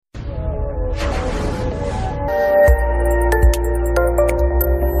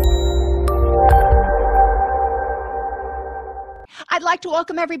like to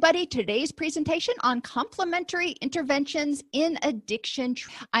welcome everybody to today's presentation on complementary interventions in addiction.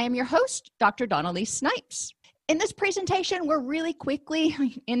 I am your host, Dr. Donnelly Snipes. In this presentation, we're really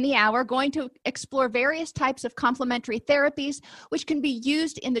quickly in the hour going to explore various types of complementary therapies which can be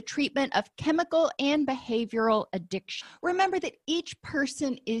used in the treatment of chemical and behavioral addiction. Remember that each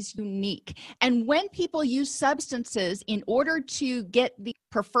person is unique, and when people use substances in order to get the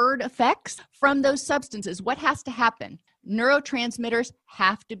preferred effects from those substances, what has to happen? Neurotransmitters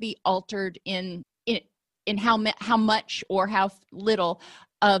have to be altered in how much or how little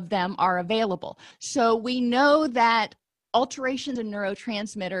of them are available. So we know that alterations in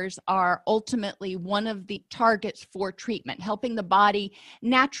neurotransmitters are ultimately one of the targets for treatment, helping the body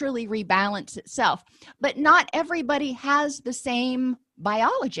naturally rebalance itself. But not everybody has the same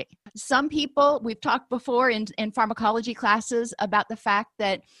biology. Some people, we've talked before in pharmacology classes about the fact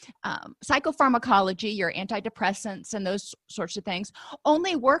that psychopharmacology, your antidepressants and those sorts of things,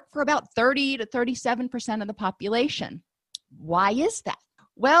 only work for about 30 to 37% of the population. Why is that?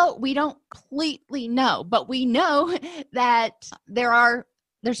 Well, we don't completely know, but we know that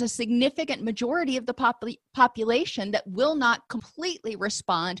there's a significant majority of the population that will not completely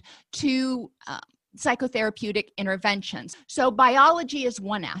respond to psychotherapeutic interventions. So biology is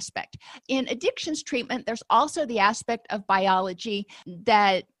one aspect. In addictions treatment, there's also the aspect of biology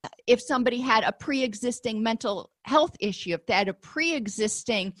that if somebody had a pre-existing mental health issue, if they had a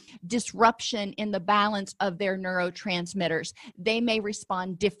pre-existing disruption in the balance of their neurotransmitters, they may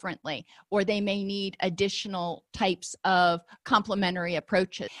respond differently, or they may need additional types of complementary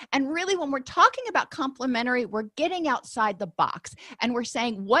approaches. And really, when we're talking about complementary, we're getting outside the box, and we're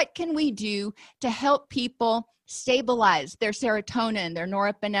saying, what can we do to help people stabilize their serotonin, their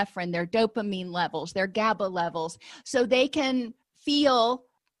norepinephrine, their dopamine levels, their GABA levels, so they can feel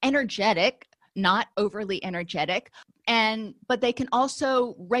energetic, not overly energetic, but they can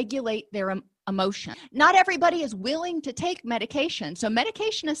also regulate their emotion. Not everybody is willing to take medication. So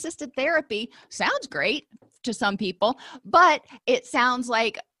medication-assisted therapy sounds great to some people, but it sounds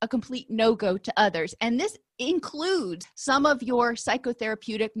like a complete no-go to others. And this includes some of your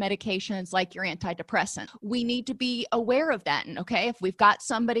psychotherapeutic medications like your antidepressant. We need to be aware of that. And okay, if we've got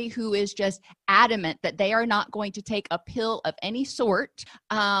somebody who is just adamant that they are not going to take a pill of any sort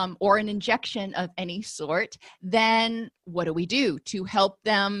or an injection of any sort, then what do we do to help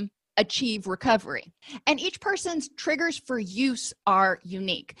them achieve recovery? And each person's triggers for use are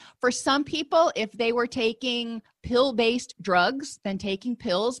unique. For some people, if they were taking pill-based drugs, then taking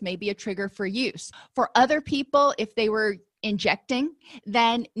pills may be a trigger for use. For other people, if they were injecting,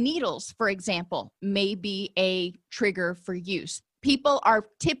 then needles, for example, may be a trigger for use. People are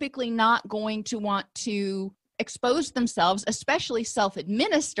typically not going to want to expose themselves, especially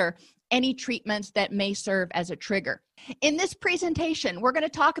self-administer, any treatments that may serve as a trigger. In this presentation, we're going to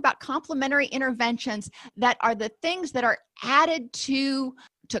talk about complementary interventions that are the things that are added to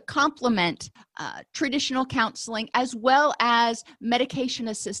complement traditional counseling as well as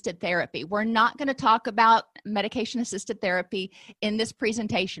medication-assisted therapy. We're not going to talk about medication-assisted therapy in this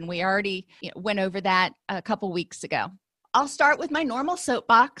presentation. We already went over that a couple weeks ago. I'll start with my normal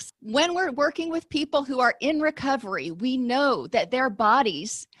soapbox. When we're working with people who are in recovery, we know that their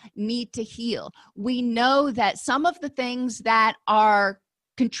bodies need to heal. We know that some of the things that are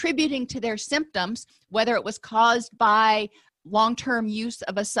contributing to their symptoms, whether it was caused by long-term use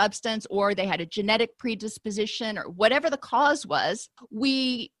of a substance or they had a genetic predisposition or whatever the cause was,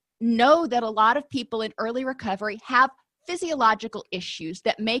 we know that a lot of people in early recovery have physiological issues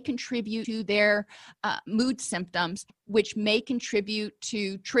that may contribute to their mood symptoms, which may contribute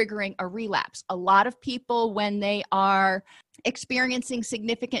to triggering a relapse. A lot of people, when they are experiencing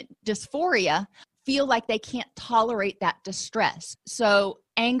significant dysphoria, feel like they can't tolerate that distress. So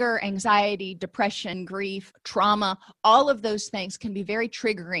anger, anxiety, depression, grief, trauma, all of those things can be very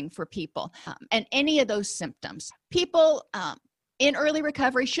triggering for people. And any of those symptoms. People in early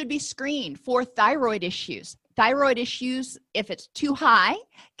recovery should be screened for thyroid issues. Thyroid issues, if it's too high,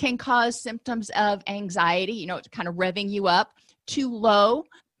 can cause symptoms of anxiety, it's kind of revving you up. Too low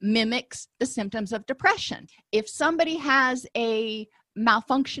mimics the symptoms of depression. If somebody has a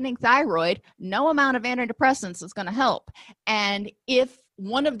malfunctioning thyroid, no amount of antidepressants is going to help. And if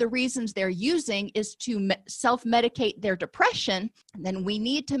one of the reasons they're using is to self-medicate their depression, then we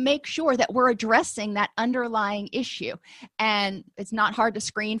need to make sure that we're addressing that underlying issue. And it's not hard to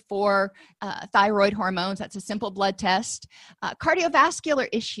screen for thyroid hormones. That's a simple blood test. Cardiovascular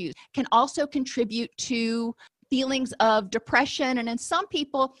issues can also contribute to feelings of depression and in some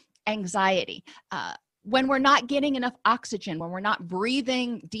people, anxiety. when we're not getting enough oxygen, when we're not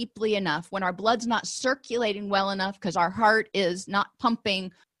breathing deeply enough, when our blood's not circulating well enough because our heart is not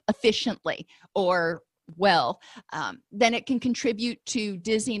pumping efficiently or well, then it can contribute to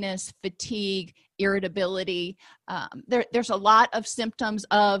dizziness, fatigue, irritability. There's a lot of symptoms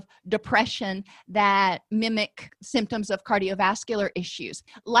of depression that mimic symptoms of cardiovascular issues.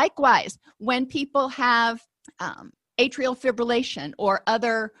 Likewise, when people have atrial fibrillation or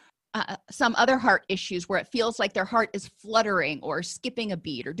some other heart issues where it feels like their heart is fluttering or skipping a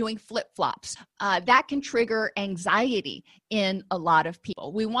beat or doing flip-flops, that can trigger anxiety in a lot of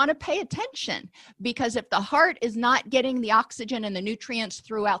people. We want to pay attention because if the heart is not getting the oxygen and the nutrients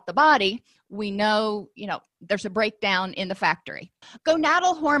throughout the body, we know, there's a breakdown in the factory.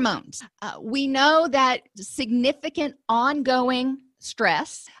 Gonadal hormones. We know that significant ongoing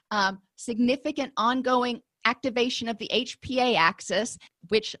stress, significant ongoing activation of the HPA axis,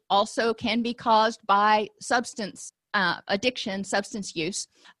 which also can be caused by substance addiction, substance use,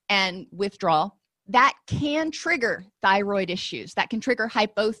 and withdrawal, that can trigger thyroid issues. That can trigger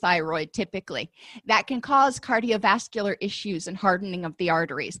hypothyroid typically. That can cause cardiovascular issues and hardening of the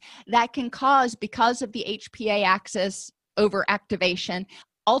arteries. That can cause, because of the HPA axis overactivation,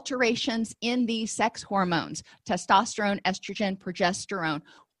 alterations in the sex hormones, testosterone, estrogen, progesterone.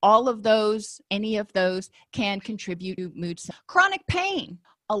 All of those, any of those can contribute to mood. Chronic pain.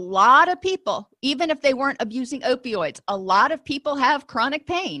 A lot of people, even if they weren't abusing opioids, a lot of people have chronic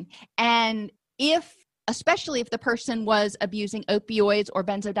pain. And especially if the person was abusing opioids or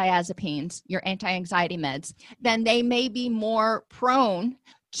benzodiazepines, your anti-anxiety meds, then they may be more prone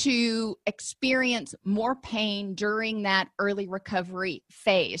to experience more pain during that early recovery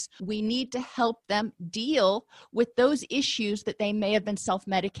phase. We need to help them deal with those issues that they may have been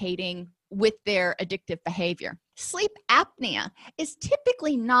self-medicating with their addictive behavior. Sleep apnea is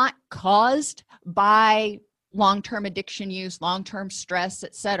typically not caused by long-term addiction use, long-term stress,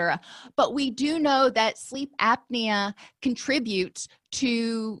 etc. But we do know that sleep apnea contributes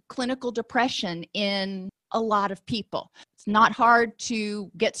to clinical depression in a lot of people. It's not hard to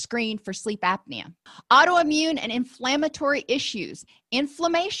get screened for sleep apnea. Autoimmune and inflammatory issues.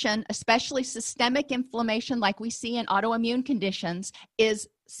 Inflammation, especially systemic inflammation like we see in autoimmune conditions, is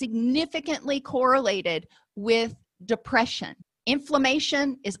significantly correlated with depression.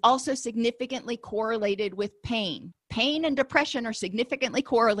 Inflammation is also significantly correlated with pain. Pain and depression are significantly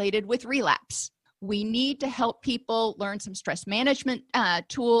correlated with relapse. We need to help people learn some stress management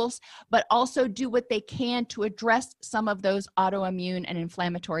tools, but also do what they can to address some of those autoimmune and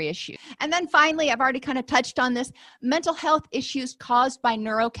inflammatory issues. And then finally, I've already kind of touched on this, mental health issues caused by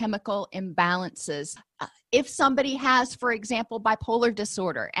neurochemical imbalances. If somebody has, for example, bipolar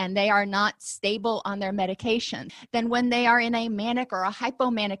disorder and they are not stable on their medication, then when they are in a manic or a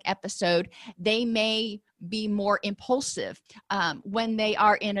hypomanic episode, they may be more impulsive. When they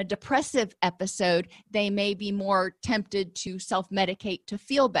are in a depressive episode, they may be more tempted to self-medicate to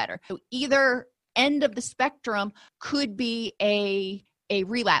feel better. So either end of the spectrum could be a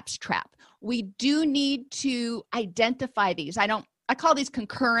relapse trap. We do need to identify these. I call these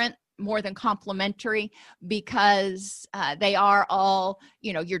concurrent more than complementary because they are all,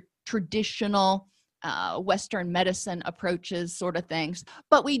 your traditional Western medicine approaches sort of things.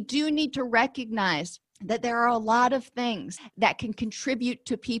 But we do need to recognize that there are a lot of things that can contribute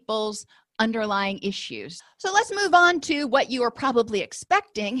to people's underlying issues. So let's move on to what you are probably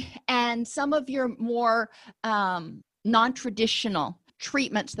expecting and some of your more non-traditional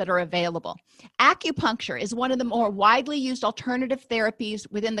treatments that are available. Acupuncture is one of the more widely used alternative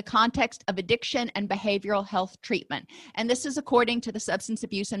therapies within the context of addiction and behavioral health treatment. And this is according to the Substance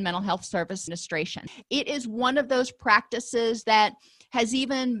Abuse and Mental Health Service Administration. It is one of those practices that has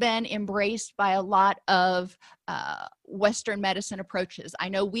even been embraced by a lot of Western medicine approaches. I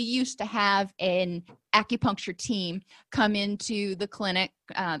know we used to have an acupuncture team come into the clinic,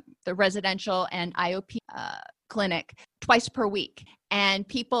 the residential and IOP clinic twice per week, and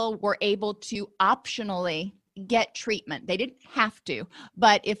people were able to optionally get treatment. They didn't have to,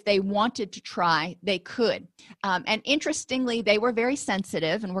 but if they wanted to try, they could. And interestingly, they were very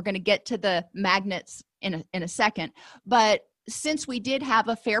sensitive, and we're going to get to the magnets in a second, but since we did have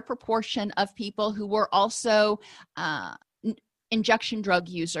a fair proportion of people who were also injection drug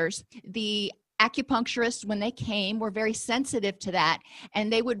users, the acupuncturists, when they came, were very sensitive to that,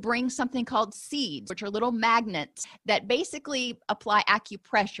 and they would bring something called seeds, which are little magnets that basically apply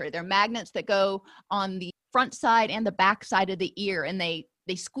acupressure. They're magnets that go on the front side and the back side of the ear, and they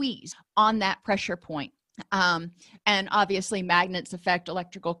squeeze on that pressure point. And obviously magnets affect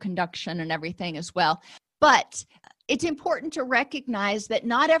electrical conduction and everything as well. But it's important to recognize that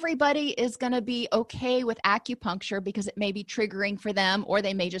not everybody is going to be okay with acupuncture because it may be triggering for them, or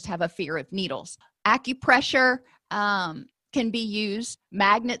they may just have a fear of needles. Acupressure can be used.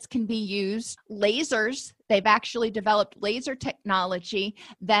 Magnets can be used. Lasers, they've actually developed laser technology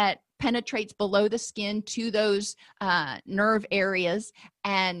that penetrates below the skin to those nerve areas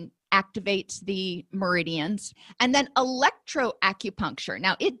and activates the meridians. And then electroacupuncture.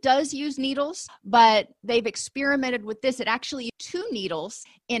 Now, it does use needles, but they've experimented with this. It actually uses 2 needles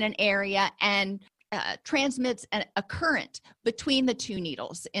in an area and transmits a current between the 2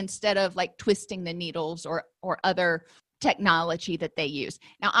 needles instead of like twisting the needles or other technology that they use.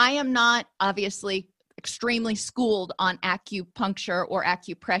 Now, I am not obviously extremely schooled on acupuncture or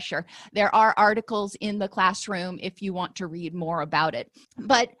acupressure. There are articles in the classroom if you want to read more about it.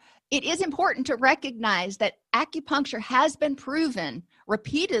 But it is important to recognize that acupuncture has been proven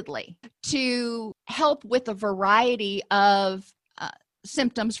repeatedly to help with a variety of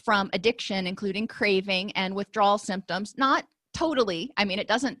symptoms from addiction, including craving and withdrawal symptoms. Not totally. I mean, it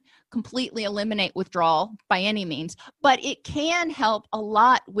doesn't completely eliminate withdrawal by any means, but it can help a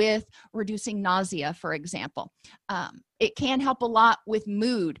lot with reducing nausea, for example. It can help a lot with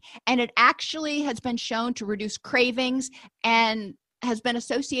mood, and it actually has been shown to reduce cravings and has been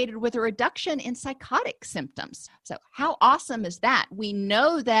associated with a reduction in psychotic symptoms. So how awesome is that? We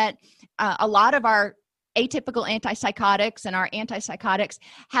know that a lot of our atypical antipsychotics and our antipsychotics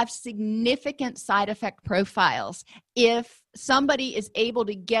have significant side effect profiles. If somebody is able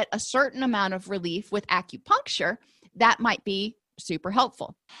to get a certain amount of relief with acupuncture, that might be super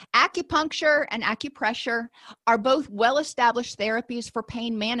helpful. Acupuncture and acupressure are both well-established therapies for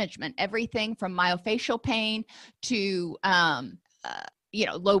pain management, everything from myofascial pain to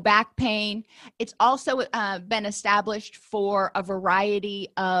low back pain. It's also been established for a variety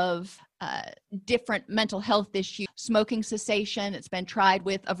of different mental health issues, smoking cessation. It's been tried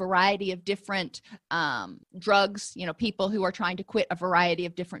with a variety of different drugs, people who are trying to quit a variety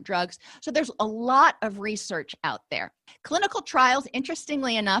of different drugs. So there's a lot of research out there. Clinical trials,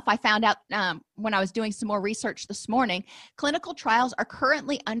 interestingly enough, I found out when I was doing some more research this morning, clinical trials are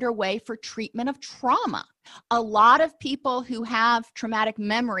currently underway for treatment of trauma. A lot of people who have traumatic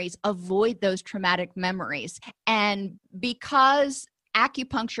memories avoid those traumatic memories. And because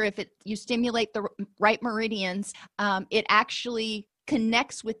acupuncture, if you stimulate the right meridians, it actually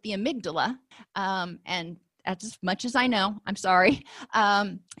connects with the amygdala. And that's as much as I know. I'm sorry.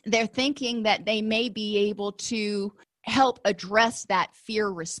 They're thinking that they may be able to help address that fear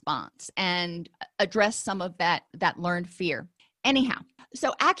response and address some of that learned fear. Anyhow,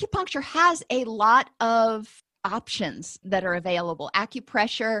 so acupuncture has a lot of options that are available.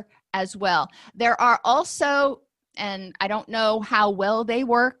 Acupressure as well. There are also, and I don't know how well they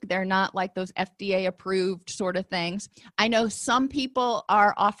work. They're not like those FDA approved sort of things. I know some people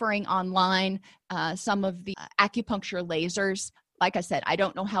are offering online some of the acupuncture lasers. Like I said, I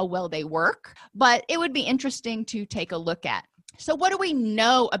don't know how well they work, but it would be interesting to take a look at. So what do we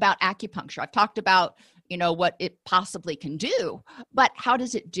know about acupuncture? I've talked about what it possibly can do, but how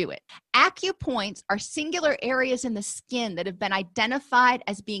does it do it? Acupoints are singular areas in the skin that have been identified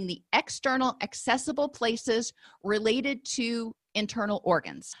as being the external accessible places related to internal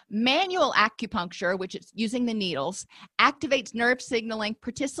organs. Manual acupuncture, which is using the needles, activates nerve signaling,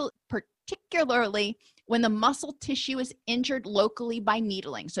 particularly when the muscle tissue is injured locally by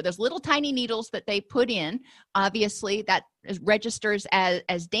needling. So there's little tiny needles that they put in, obviously that registers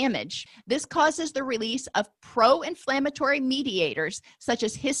as damage. This causes the release of pro-inflammatory mediators such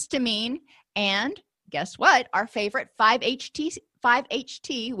as histamine and, guess what, our favorite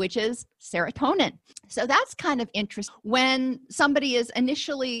 5-HT, which is serotonin. So that's kind of interesting. When somebody is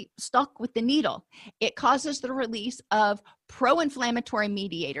initially stuck with the needle, it causes the release of pro-inflammatory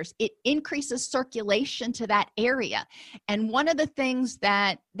mediators. It increases circulation to that area. And one of the things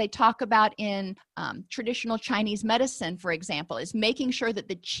that they talk about in traditional Chinese medicine, for example, is making sure that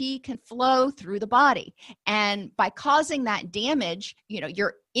the qi can flow through the body. And by causing that damage,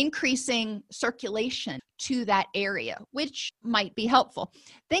 you're increasing circulation to that area, which might be helpful.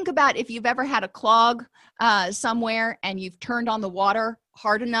 Think about if you've ever had a clog somewhere and you've turned on the water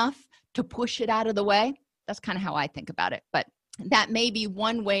hard enough to push it out of the way. That's kind of how I think about it. But that may be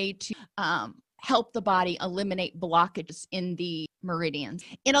one way to help the body eliminate blockages in the meridians.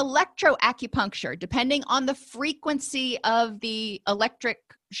 In electroacupuncture, depending on the frequency of the electric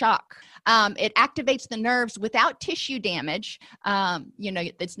shock, it activates the nerves without tissue damage.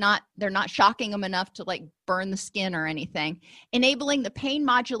 They're not shocking them enough to like burn the skin or anything, enabling the pain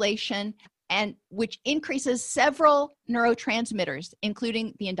modulation and which increases several neurotransmitters,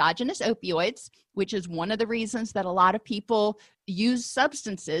 including the endogenous opioids, which is one of the reasons that a lot of people use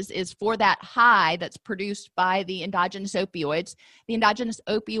substances, is for that high that's produced by the endogenous opioids. The endogenous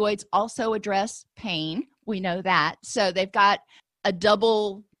opioids also address pain. We know that. So they've got a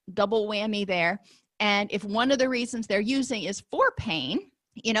double whammy there. And if one of the reasons they're using is for pain,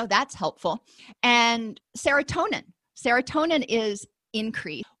 that's helpful. And serotonin is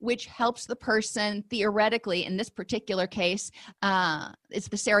increased, which helps the person theoretically. In this particular case, it's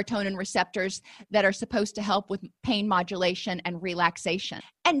the serotonin receptors that are supposed to help with pain modulation and relaxation.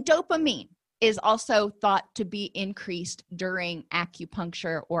 And dopamine is also thought to be increased during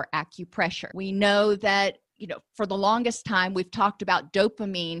acupuncture or acupressure. We know that, for the longest time, we've talked about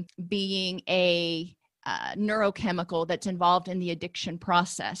dopamine being a neurochemical that's involved in the addiction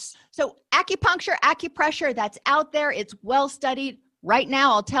process. So acupuncture, acupressure, that's out there. It's well studied. Right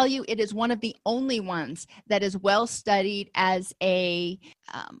now, I'll tell you, it is one of the only ones that is well studied as a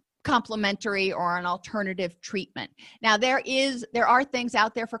complementary or an alternative treatment. Now, there are things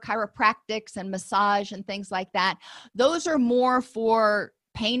out there for chiropractics and massage and things like that. Those are more for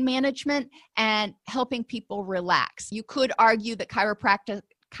pain management and helping people relax. You could argue that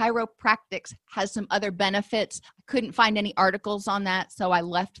chiropractics has some other benefits. I couldn't find any articles on that, so I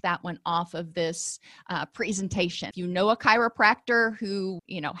left that one off of this presentation. If you know a chiropractor who,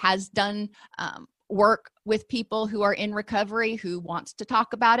 has done work with people who are in recovery, who wants to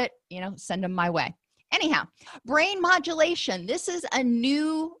talk about it, send them my way. Anyhow, brain modulation. This is a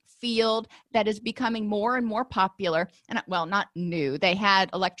new field that is becoming more and more popular. And well, not new. They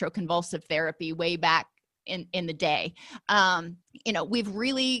had electroconvulsive therapy way back in the day. We've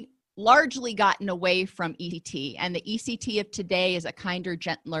really largely gotten away from ECT, and the ECT of today is a kinder,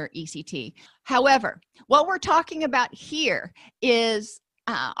 gentler ECT. However, what we're talking about here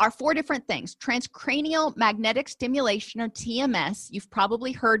are four different things. Transcranial magnetic stimulation, or TMS. You've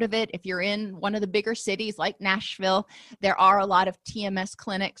probably heard of it. If you're in one of the bigger cities like Nashville, there are a lot of TMS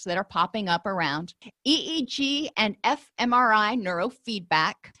clinics that are popping up around. EEG and fMRI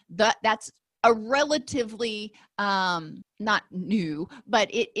neurofeedback. That's a relatively not new, but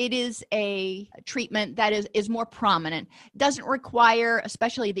it is a treatment that is more prominent. Doesn't require,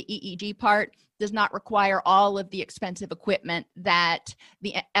 especially the EEG part, does not require all of the expensive equipment that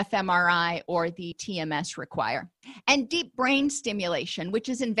the fMRI or the TMS require. And deep brain stimulation, which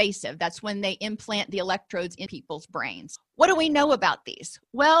is invasive. That's when they implant the electrodes in people's brains. What do we know about these?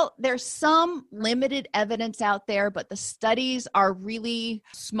 Well, there's some limited evidence out there, but the studies are really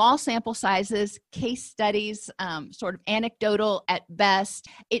small sample sizes, case studies, sort of anecdotal at best.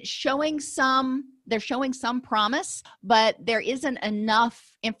 They're showing some promise, but there isn't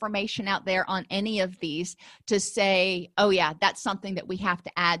enough information out there on any of these to say, oh yeah, that's something that we have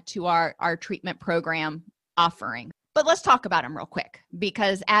to add to our treatment program offering. But let's talk about them real quick,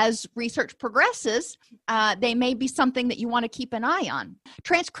 because as research progresses, they may be something that you want to keep an eye on.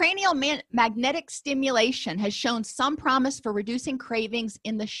 Transcranial magnetic stimulation has shown some promise for reducing cravings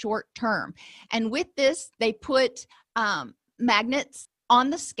in the short term. And with this, they put magnets on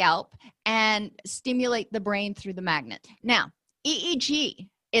the scalp and stimulate the brain through the magnet. Now, EEG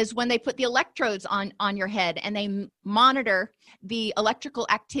is when they put the electrodes on your head and they monitor the electrical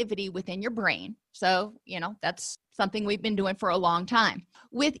activity within your brain. So, that's something we've been doing for a long time.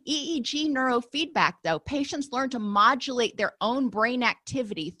 With EEG neurofeedback, though, patients learn to modulate their own brain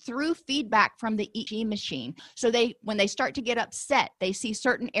activity through feedback from the EEG machine. So when they start to get upset, they see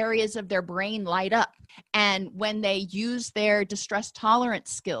certain areas of their brain light up. And when they use their distress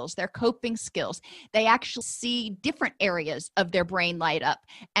tolerance skills, their coping skills, they actually see different areas of their brain light up.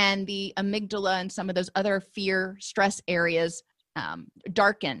 And the amygdala and some of those other fear, stress areas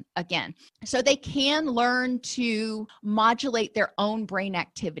darken again. So they can learn to modulate their own brain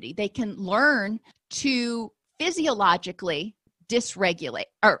activity. They can learn to physiologically dysregulate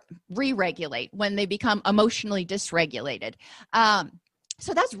or re-regulate when they become emotionally dysregulated.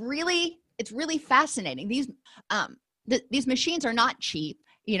 So it's really fascinating. These machines are not cheap.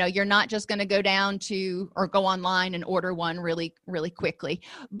 You're not just going to go down to or go online and order one really, really quickly,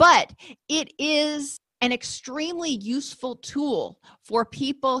 but it is an extremely useful tool for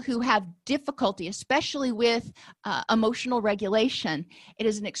people who have difficulty, especially with emotional regulation. It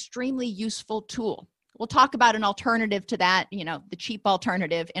is an extremely useful tool. We'll talk about an alternative to that, the cheap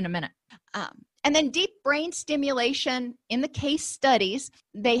alternative, in a minute. And then deep brain stimulation, in the case studies,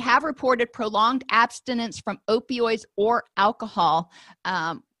 they have reported prolonged abstinence from opioids or alcohol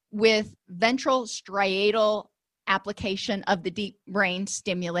with ventral striatal application of the deep brain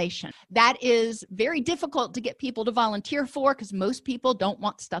stimulation. That is very difficult to get people to volunteer for because most people don't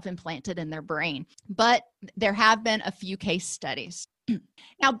want stuff implanted in their brain. But there have been a few case studies.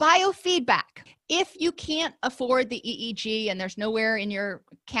 Now, biofeedback. If you can't afford the EEG and there's nowhere in your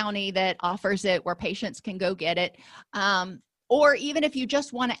county that offers it where patients can go get it, or even if you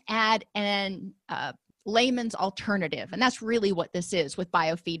just want to add an layman's alternative, and that's really what this is with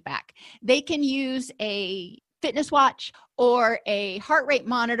biofeedback, they can use a fitness watch or a heart rate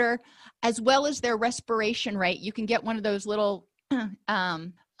monitor as well as their respiration rate. You can get one of those little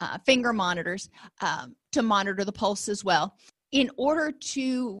finger monitors to monitor the pulse as well, in order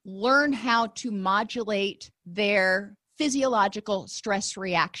to learn how to modulate their physiological stress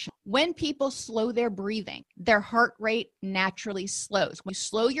reaction. When people slow their breathing, their heart rate naturally slows. When you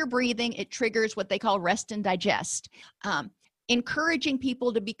slow your breathing, it triggers what they call rest and digest, encouraging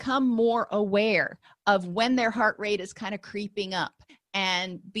people to become more aware of when their heart rate is kind of creeping up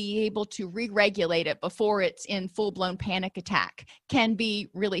and be able to re-regulate it before it's in full-blown panic attack can be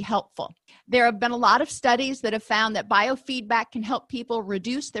really helpful. There have been a lot of studies that have found that biofeedback can help people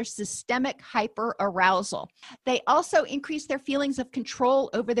reduce their systemic hyperarousal. They also increase their feelings of control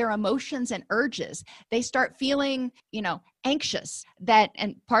over their emotions and urges. They start feeling, anxious,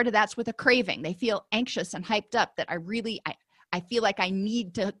 and part of that's with a craving. They feel anxious and hyped up that I feel like I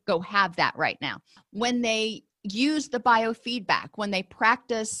need to go have that right now. When they use the biofeedback, when they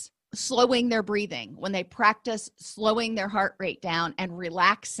practice slowing their breathing, when they practice slowing their heart rate down and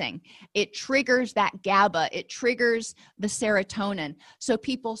relaxing, it triggers that GABA, it triggers the serotonin. So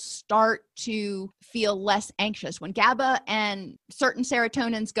people start to feel less anxious. When GABA and certain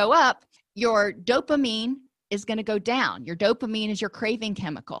serotonins go up, your dopamine is going to go down. Your dopamine is your craving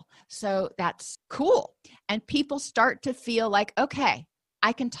chemical. So that's cool. And people start to feel like, okay,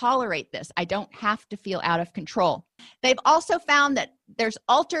 I can tolerate this. I don't have to feel out of control. They've also found that there's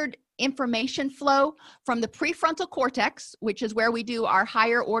altered information flow from the prefrontal cortex, which is where we do our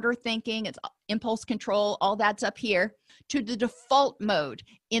higher order thinking, it's impulse control, all that's up here, to the default mode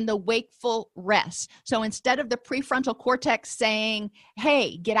in the wakeful rest. So instead of the prefrontal cortex saying,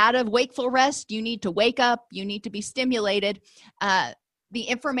 hey, get out of wakeful rest, you need to wake up, you need to be stimulated, the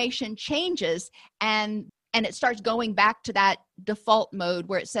information changes and it starts going back to that default mode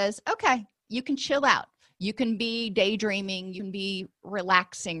where it says, okay, you can chill out. You can be daydreaming. You can be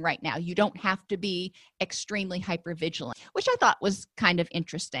relaxing right now. You don't have to be extremely hypervigilant, which I thought was kind of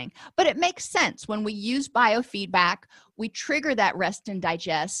interesting. But it makes sense. When we use biofeedback, we trigger that rest and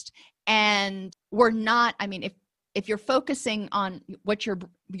digest. And we're not, if you're focusing on what you're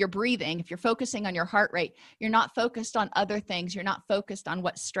breathing, if you're focusing on your heart rate, you're not focused on other things. You're not focused on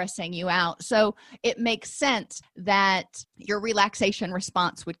what's stressing you out. So it makes sense that your relaxation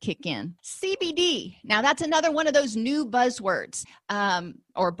response would kick in. CBD. Now that's another one of those new buzzwords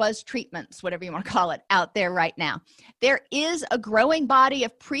or buzz treatments, whatever you want to call it, out there right now. There is a growing body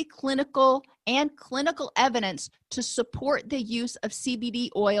of preclinical and clinical evidence to support the use of CBD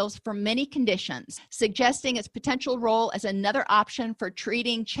oils for many conditions, suggesting its potential role as another option for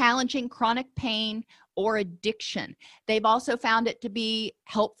treating challenging chronic pain or addiction. They've also found it to be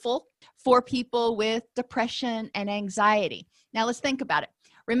helpful for people with depression and anxiety. Now let's think about it.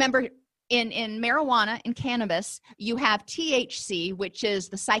 Remember, in marijuana, in cannabis, you have THC, which is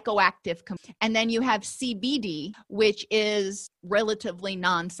the psychoactive, and then you have CBD, which is relatively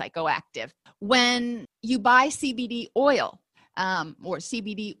non-psychoactive. When you buy CBD oil or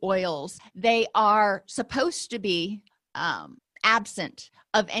CBD oils, they are supposed to be absent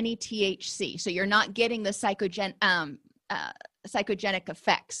of any THC. So you're not getting the psychogenic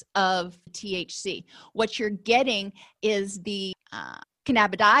effects of THC. What you're getting is the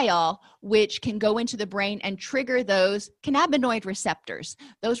cannabidiol, which can go into the brain and trigger those cannabinoid receptors,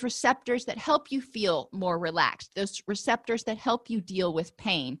 those receptors that help you feel more relaxed, those receptors that help you deal with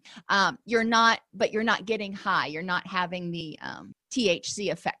pain. You're not getting high. You're not having the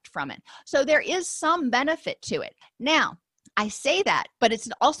THC effect from it. So there is some benefit to it. Now, I say that, but it's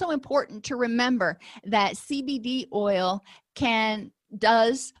also important to remember that CBD oil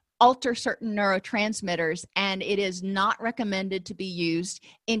does alter certain neurotransmitters, and it is not recommended to be used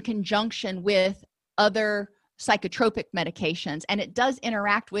in conjunction with other psychotropic medications, and it does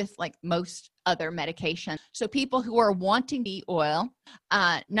interact with like most other medications. So people who are wanting the oil,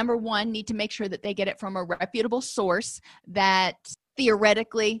 number one, need to make sure that they get it from a reputable source that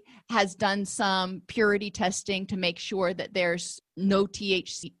theoretically has done some purity testing to make sure that there's no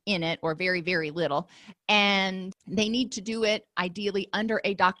THC in it or very, very little. And they need to do it ideally under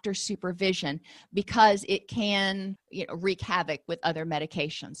a doctor's supervision because it can, wreak havoc with other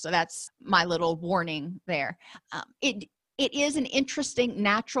medications. So that's my little warning there. It is an interesting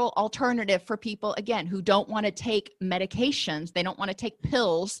natural alternative for people, again, who don't want to take medications. They don't want to take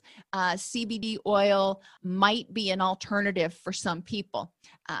pills. CBD oil might be an alternative for some people.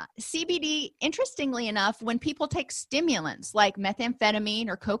 CBD, interestingly enough, when people take stimulants like methamphetamine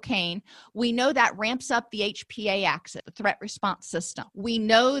or cocaine, we know that ramps up the HPA axis, the threat response system. We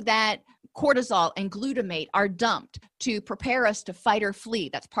know that cortisol and glutamate are dumped to prepare us to fight or flee.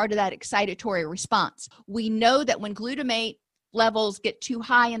 That's part of that excitatory response. We know that when glutamate levels get too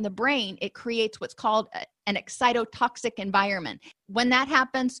high in the brain, it creates what's called an excitotoxic environment. When that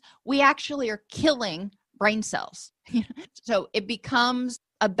happens, we actually are killing brain cells. So it becomes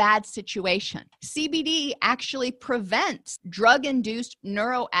a bad situation. CBD actually prevents drug-induced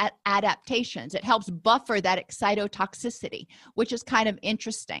neuroadaptations. It helps buffer that excitotoxicity, which is kind of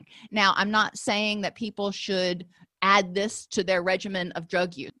interesting. Now, I'm not saying that people should add this to their regimen of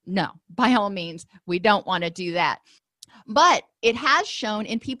drug use. No, by all means, we don't want to do that. But it has shown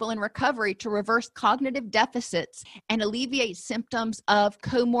in people in recovery to reverse cognitive deficits and alleviate symptoms of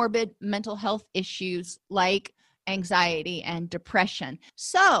comorbid mental health issues like anxiety and depression.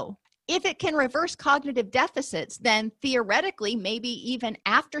 So if it can reverse cognitive deficits, then theoretically, maybe even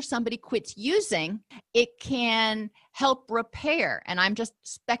after somebody quits using, it can help repair, and I'm just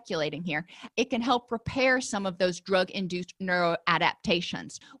speculating here, it can help repair some of those drug-induced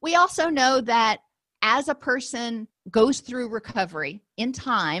neuroadaptations. We also know that as a person goes through recovery in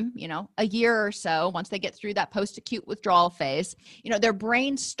time, a year or so, once they get through that post-acute withdrawal phase, their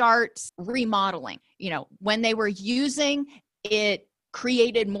brain starts remodeling. When they were using, it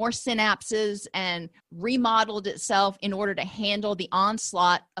created more synapses and remodeled itself in order to handle the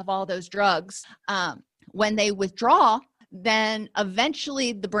onslaught of all those drugs. When they withdraw, then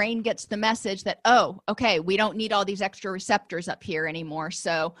eventually the brain gets the message that, oh, okay, we don't need all these extra receptors up here anymore,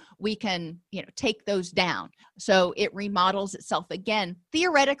 so we can, take those down. So it remodels itself again,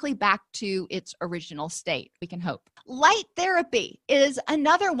 theoretically back to its original state, we can hope. Light therapy is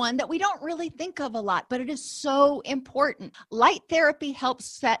another one that we don't really think of a lot, but it is so important. Light therapy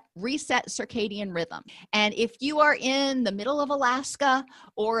helps reset circadian rhythm. And if you are in the middle of Alaska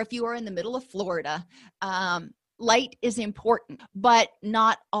or if you are in the middle of Florida, light is important, but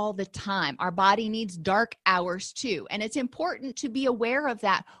not all the time. Our body needs dark hours too. And it's important to be aware of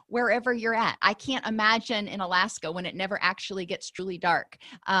that wherever you're at. I can't imagine in Alaska when it never actually gets truly dark,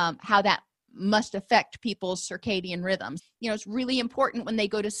 how that must affect people's circadian rhythms. It's really important when they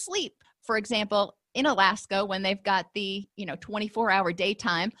go to sleep, for example, in Alaska, when they've got the, 24-hour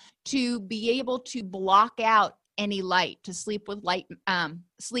daytime, to be able to block out any light, to sleep with light,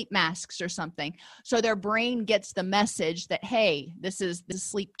 sleep masks or something. So their brain gets the message that, hey, this is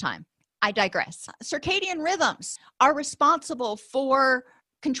sleep time. I digress. Circadian rhythms are responsible for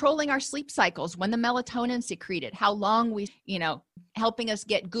controlling our sleep cycles, when the melatonin secreted, how long we, helping us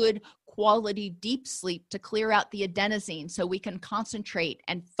get good quality deep sleep to clear out the adenosine so we can concentrate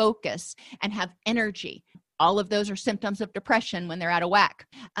and focus and have energy. All of those are symptoms of depression when they're out of whack.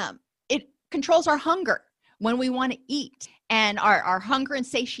 It controls our hunger, when we want to eat. And our hunger and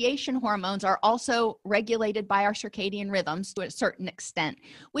satiation hormones are also regulated by our circadian rhythms to a certain extent,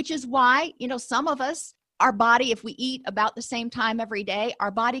 which is why, some of us, our body, if we eat about the same time every day,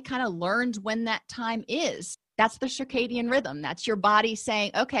 our body kind of learns when that time is. That's the circadian rhythm. That's your body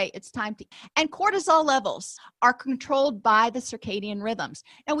saying, okay, it's time to eat. And cortisol levels are controlled by the circadian rhythms.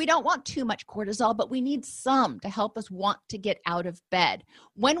 Now, we don't want too much cortisol, but we need some to help us want to get out of bed.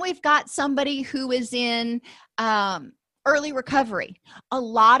 When we've got somebody who is in early recovery, a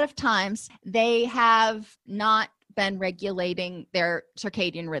lot of times they have not been regulating their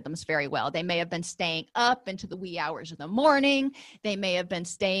circadian rhythms very well. They may have been staying up into the wee hours of the morning. They may have been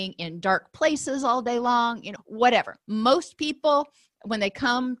staying in dark places all day long, whatever. Most people, when they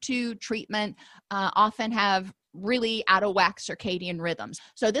come to treatment, often have really out of whack circadian rhythms.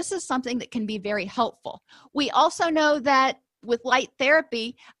 So this is something that can be very helpful. We also know that with light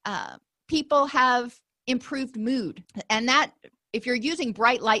therapy, people have improved mood, and that if you're using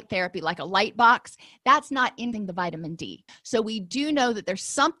bright light therapy like a light box, that's not ending the vitamin D. So we do know that there's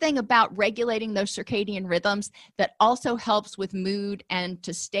something about regulating those circadian rhythms that also helps with mood and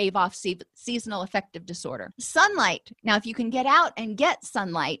to stave off seasonal affective disorder. Sunlight. Now, if you can get out and get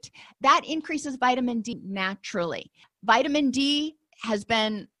sunlight, that increases vitamin D naturally. Vitamin D has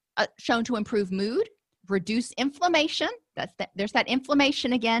been shown to improve mood, reduce inflammation. There's that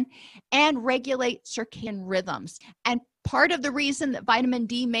inflammation again, and regulate circadian rhythms. And part of the reason that vitamin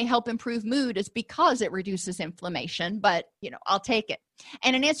D may help improve mood is because it reduces inflammation, but I'll take it.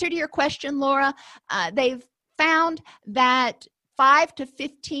 And in answer to your question, Laura, they've found that 5 to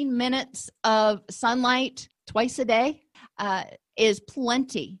 15 minutes of sunlight twice a day is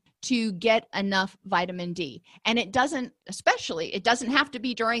plenty to get enough vitamin D. And it doesn't have to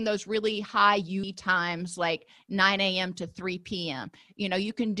be during those really high UV times like 9 a.m. to 3 p.m.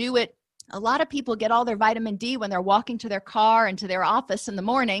 You can do it. A lot of people get all their vitamin D when they're walking to their car and to their office in the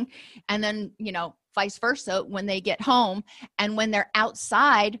morning, and then, vice versa when they get home. And when they're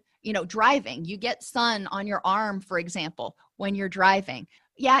outside, driving, you get sun on your arm, for example, when you're driving.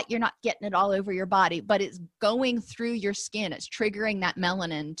 Yeah, you're not getting it all over your body, but it's going through your skin. It's triggering that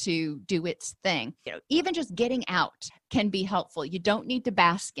melanin to do its thing. Even just getting out can be helpful. You don't need to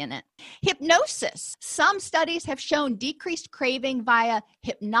bask in it. Hypnosis. Some studies have shown decreased craving via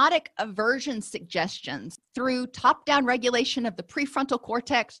hypnotic aversion suggestions through top-down regulation of the prefrontal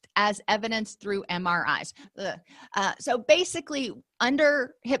cortex, as evidenced through MRIs. So basically,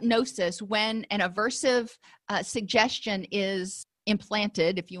 under hypnosis, when an aversive suggestion is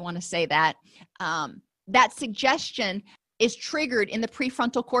implanted, if you want to say that, that suggestion is triggered in the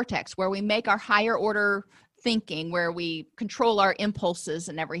prefrontal cortex, where we make our higher order thinking, where we control our impulses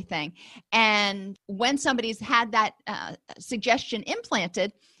and everything. And when somebody's had that suggestion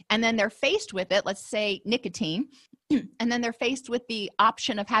implanted, and then they're faced with it, let's say nicotine, and then they're faced with the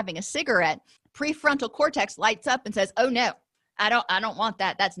option of having a cigarette, prefrontal cortex lights up and says, oh no, I don't want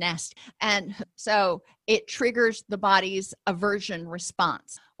that. That's nasty. And so it triggers the body's aversion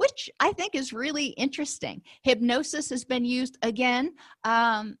response, which I think is really interesting. Hypnosis has been used again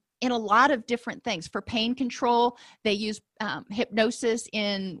in a lot of different things. For pain control, they use hypnosis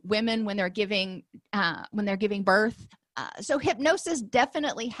in women when they're giving birth. So hypnosis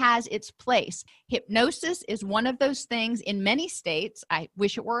definitely has its place. Hypnosis is one of those things in many states. I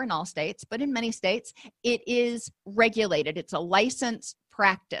wish it were in all states, but in many states, it is regulated. It's a licensed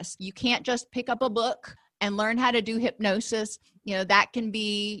practice. You can't just pick up a book and learn how to do hypnosis. That can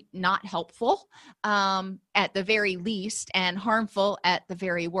be not helpful at the very least, and harmful at the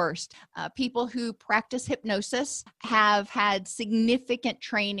very worst. People who practice hypnosis have had significant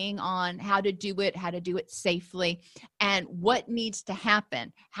training on how to do it safely, and what needs to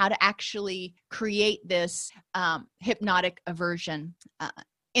happen, how to actually create this hypnotic aversion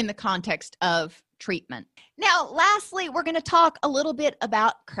in the context of treatment. Now, lastly, we're going to talk a little bit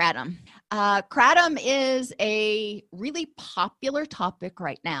about kratom. Kratom is a really popular topic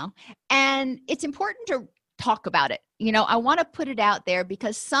right now, and it's important to talk about it. I want to put it out there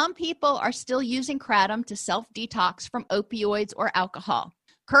because some people are still using kratom to self-detox from opioids or alcohol.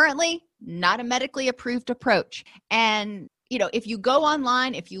 Currently, not a medically approved approach. And if you go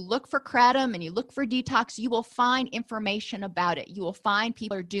online, if you look for kratom and you look for detox, you will find information about it. You will find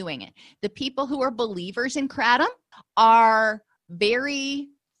people are doing it. The people who are believers in kratom are very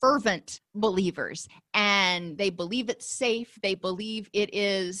fervent believers, and they believe it's safe. They believe it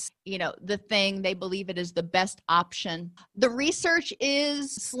is, the thing. They believe it is the best option. The research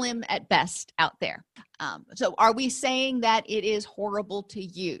is slim at best out there. So are we saying that it is horrible to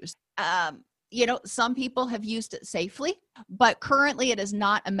use? Some people have used it safely, but currently it is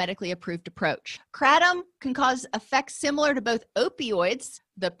not a medically approved approach. Kratom can cause effects similar to both opioids,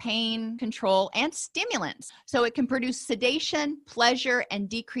 the pain control, and stimulants. So it can produce sedation, pleasure, and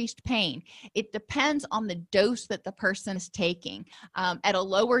decreased pain. It depends on the dose that the person is taking. At a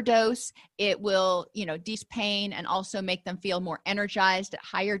lower dose, it will, decrease pain and also make them feel more energized. At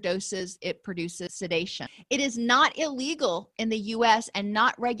higher doses, it produces sedation. It is not illegal in the U.S. and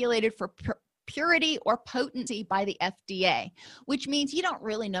not regulated for purity or potency by the FDA, which means you don't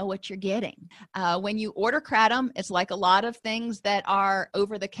really know what you're getting. When you order kratom, it's like a lot of things that are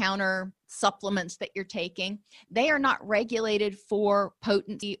over-the-counter supplements that you're taking. They are not regulated for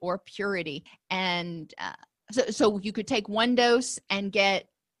potency or purity. And so you could take one dose and get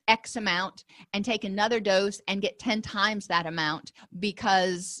X amount and take another dose and get 10 times that amount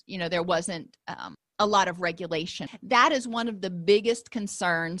because, there wasn't a lot of regulation. That is one of the biggest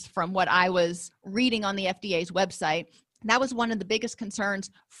concerns from what I was reading on the FDA's website. That was one of the biggest concerns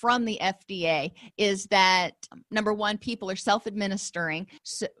from the FDA is that, number one, people are self-administering,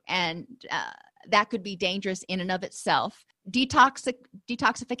 and that could be dangerous in and of itself.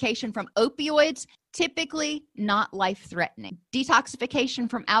 Detoxification from opioids, typically not life-threatening. Detoxification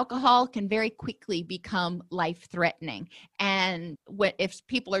from alcohol can very quickly become life-threatening. And if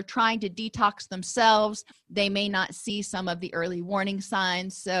people are trying to detox themselves, they may not see some of the early warning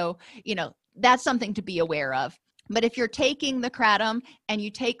signs. So, that's something to be aware of. But if you're taking the kratom and you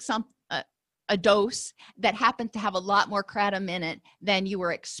take a dose that happens to have a lot more kratom in it than you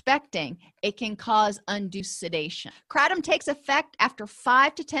were expecting, it can cause undue sedation. Kratom takes effect after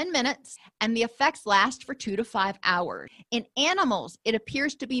 5 to 10 minutes, and the effects last for 2 to 5 hours. In animals, it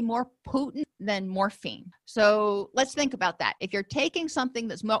appears to be more potent than morphine. So let's think about that. If you're taking something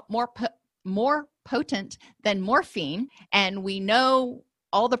that's more potent than morphine, and we know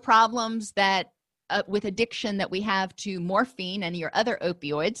all the problems that with addiction that we have to morphine and your other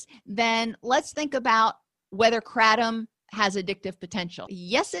opioids, then let's think about whether kratom has addictive potential.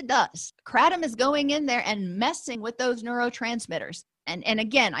 Yes, it does. Kratom is going in there and messing with those neurotransmitters. And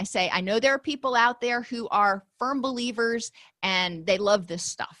again, I know there are people out there who are firm believers and they love this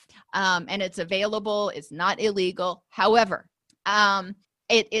stuff. And it's available. It's not illegal. However,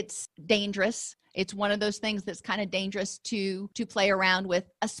 it's dangerous. It's one of those things that's kind of dangerous to play around with,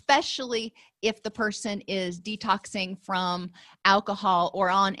 especially if the person is detoxing from alcohol or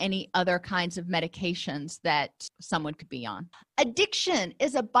on any other kinds of medications that someone could be on. Addiction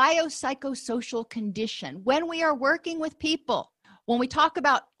is a biopsychosocial condition. When we are working with people, when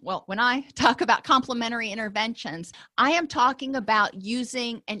I talk about complementary interventions, I am talking about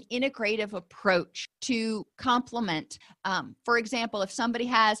using an integrative approach to complement. For example, if somebody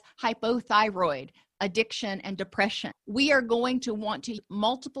has hypothyroid, addiction, and depression, we are going to want to use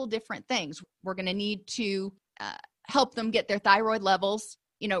multiple different things. We're going to need to help them get their thyroid levels,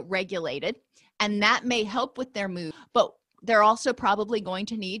 regulated, and that may help with their mood. But they're also probably going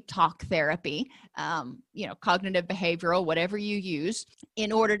to need talk therapy, cognitive behavioral, whatever you use,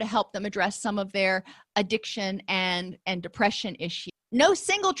 in order to help them address some of their addiction and depression issues. No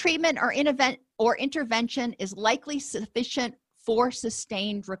single treatment or intervention is likely sufficient for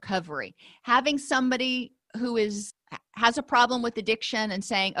sustained recovery. Having somebody who has a problem with addiction and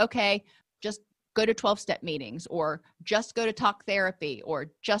saying, okay, just go to 12-step meetings, or just go to talk therapy, or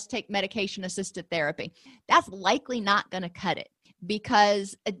just take medication-assisted therapy, that's likely not going to cut it,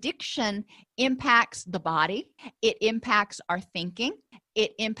 because addiction impacts the body, it impacts our thinking,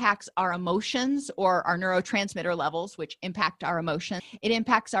 it impacts our emotions or our neurotransmitter levels, which impact our emotions, it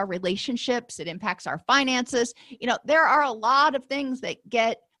impacts our relationships, it impacts our finances. There are a lot of things that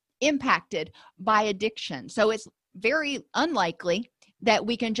get impacted by addiction. So it's very unlikely that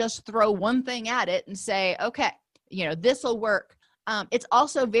we can just throw one thing at it and say, okay, this will work. It's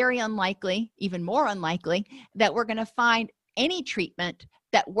also very unlikely, even more unlikely, that we're going to find any treatment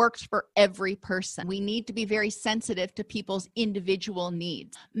that works for every person. We need to be very sensitive to people's individual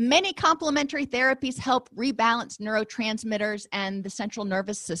needs. Many complementary therapies help rebalance neurotransmitters and the central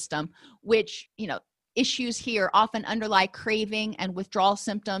nervous system, which, issues here often underlie craving and withdrawal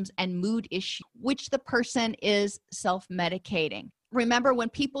symptoms and mood issues, which the person is self-medicating. Remember, when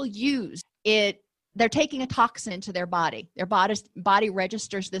people use it, they're taking a toxin into their body. Their body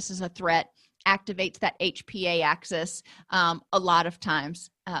registers this as a threat, activates that HPA axis. A lot of times,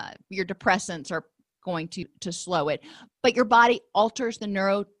 your depressants are going to slow it. But your body alters the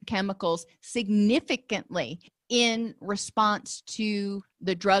neurochemicals significantly in response to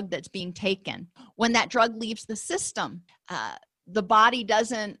the drug that's being taken. When that drug leaves the system, the body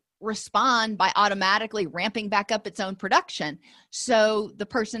doesn't respond by automatically ramping back up its own production. So the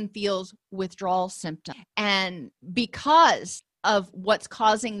person feels withdrawal symptoms. And because of what's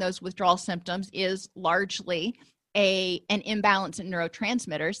causing those withdrawal symptoms is largely an imbalance in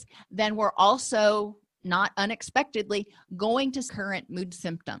neurotransmitters, then we're also not unexpectedly going to current mood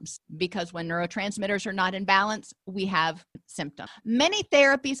symptoms, because when neurotransmitters are not in balance, we have symptoms. Many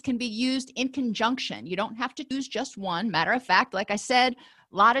therapies can be used in conjunction. You don't have to use just one. Matter of fact, like I said,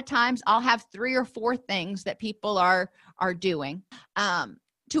 a lot of times I'll have 3 or 4 things that people are doing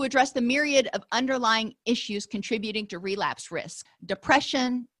to address the myriad of underlying issues contributing to relapse risk: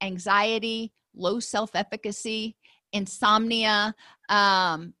 depression, anxiety, low self-efficacy, insomnia,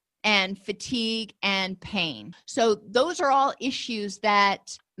 and fatigue and pain. So those are all issues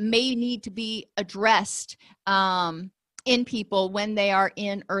that may need to be addressed in people when they are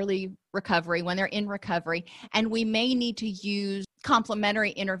in early recovery, when they're in recovery, and we may need to use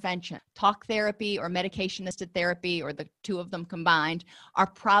complementary intervention. Talk therapy or medication-assisted therapy, or the two of them combined, are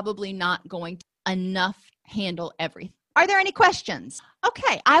probably not going to enough handle everything. Are there any questions?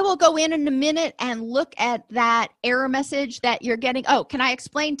 Okay, I will go in a minute and look at that error message that you're getting. Oh, can I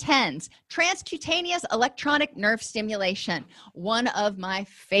explain TENS? Transcutaneous electronic nerve stimulation, one of my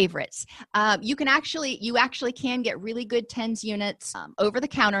favorites. You actually can get really good TENS units over the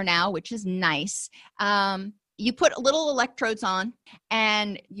counter now, which is nice. you put little electrodes on,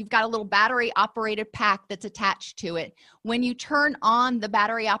 and you've got a little battery operated pack that's attached to it. When you turn on the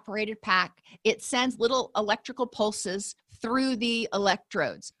battery operated pack, it sends little electrical pulses through the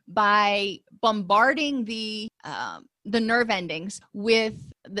electrodes by bombarding the nerve endings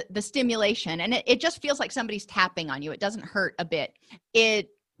with the stimulation. And it just feels like somebody's tapping on you. It doesn't hurt a bit. It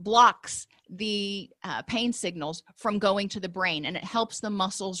blocks the pain signals from going to the brain, and it helps the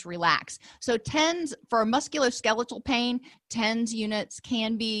muscles relax. So for musculoskeletal pain, TENS units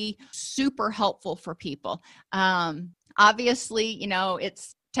can be super helpful for people. Obviously,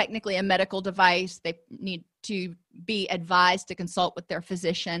 it's technically a medical device. They need to be advised to consult with their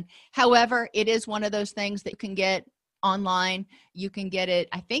physician. However, it is one of those things that you can get online. You can get it.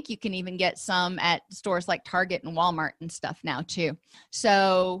 I think you can even get some at stores like Target and Walmart and stuff now too.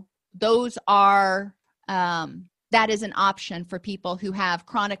 So those are, that is an option for people who have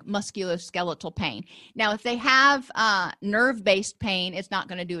chronic musculoskeletal pain. Now, if they have nerve-based pain, it's not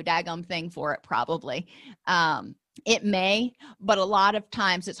going to do a daggum thing for it probably. It may, but a lot of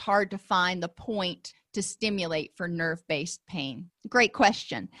times it's hard to find the point to stimulate for nerve-based pain. Great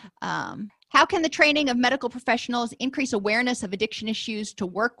question. How can the training of medical professionals increase awareness of addiction issues to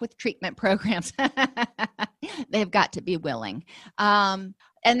work with treatment programs? They've got to be willing.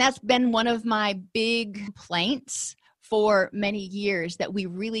 And that's been one of my big complaints for many years, that we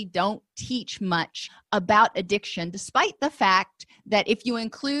really don't teach much about addiction, despite the fact that if you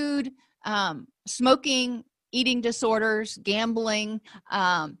include smoking, eating disorders, gambling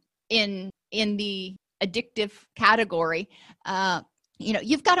in the addictive category,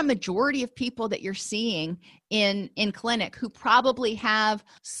 you've got a majority of people that you're seeing in clinic who probably have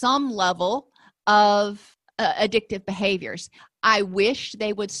some level of addictive behaviors. I wish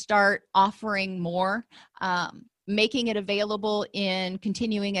they would start offering more, making it available in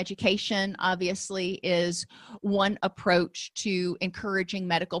continuing education, obviously, is one approach to encouraging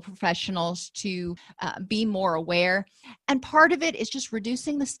medical professionals to be more aware. And part of it is just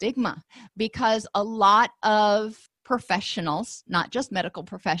reducing the stigma, because a lot of professionals, not just medical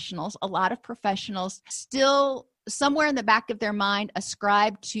professionals, a lot of professionals still somewhere in the back of their mind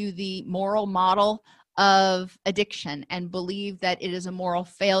ascribe to the moral model of addiction and believe that it is a moral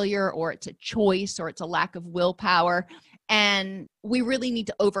failure, or it's a choice, or it's a lack of willpower. And we really need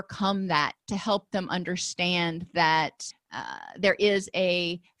to overcome that to help them understand that there is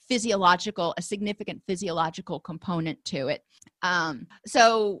a significant physiological component to it.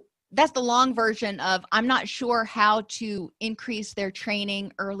 So that's the long version of, I'm not sure how to increase their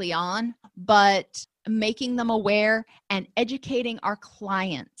training early on, but making them aware and educating our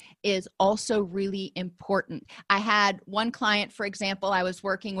clients is also really important. I had one client, for example, I was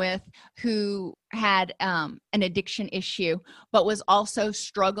working with, who had an addiction issue, but was also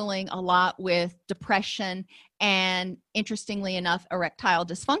struggling a lot with depression and, interestingly enough, erectile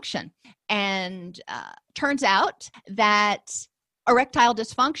dysfunction. And turns out that erectile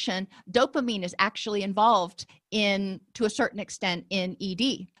dysfunction, dopamine is actually involved to a certain extent in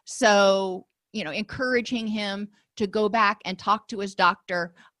ED. So, encouraging him to go back and talk to his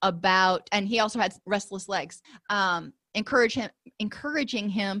doctor about, and he also had restless legs, encouraging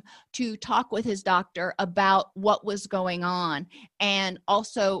him to talk with his doctor about what was going on, and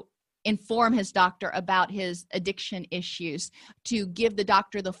also inform his doctor about his addiction issues, to give the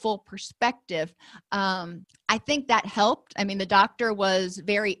doctor the full perspective. I think that helped. I mean, the doctor was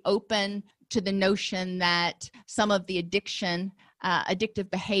very open to the notion that some of the addictive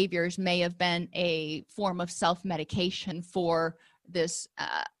behaviors may have been a form of self-medication for this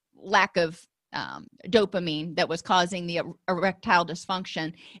lack of dopamine that was causing the erectile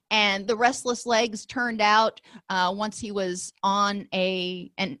dysfunction. And the restless legs turned out, once he was on an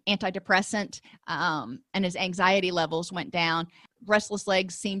antidepressant and his anxiety levels went down, restless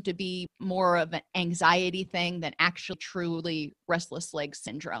legs seemed to be more of an anxiety thing than actually truly restless leg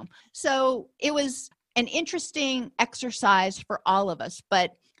syndrome. So it was an interesting exercise for all of us,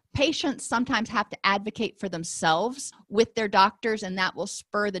 but patients sometimes have to advocate for themselves with their doctors, and that will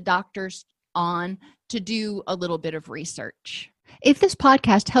spur the doctors on to do a little bit of research. If this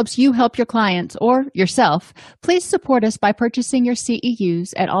podcast helps you help your clients or yourself, please support us by purchasing your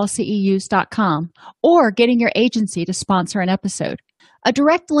CEUs at allceus.com or getting your agency to sponsor an episode. A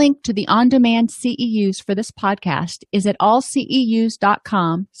direct link to the on-demand CEUs for this podcast is at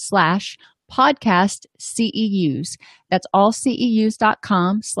allceus.com/podcast CEUs. That's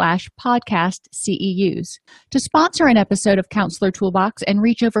allceus.com/podcast CEUs. To sponsor an episode of Counselor Toolbox and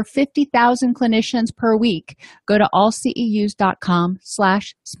reach over 50,000 clinicians per week, go to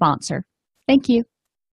allceus.com/sponsor. Thank you.